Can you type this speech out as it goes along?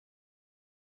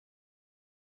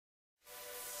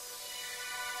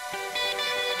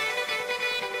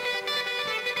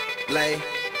Lay.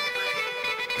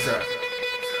 Sir.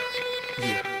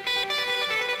 Yeah.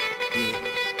 Yeah.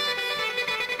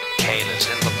 Kane is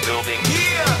in the building.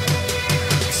 Yeah.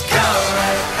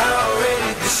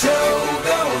 Already the show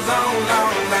goes on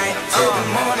all night. Till the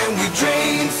morning we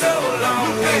dream so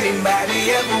long.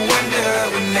 Anybody ever wonder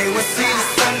when they will see the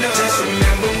sun? Just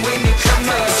remember when you come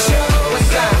to the show.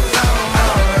 What's up?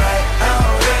 Alright,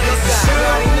 already the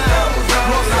show goes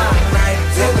on all night.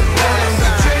 Till the morning we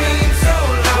dream so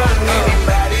long.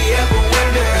 Anybody ever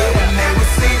wonder when they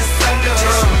will see the sun?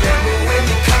 Just remember when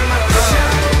you come to the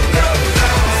show goes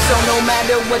on. So no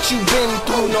matter what you've been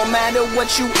through, no matter what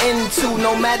you into,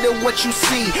 no matter what you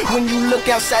see, when you look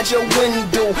outside your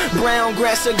window, brown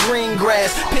grass or green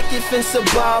grass, picket fence or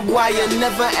barbed wire,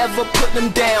 never ever put them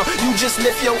down. You just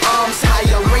lift your arms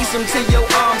higher, raise them till your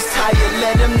arms tired.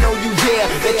 Let them know you there,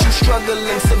 that you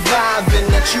struggling, surviving,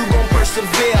 that you gon'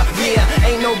 persevere. Yeah,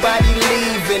 ain't nobody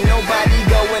leaving, nobody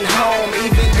going home.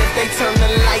 Even if they turn the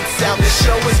lights out, the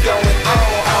show is going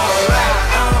on. Alright.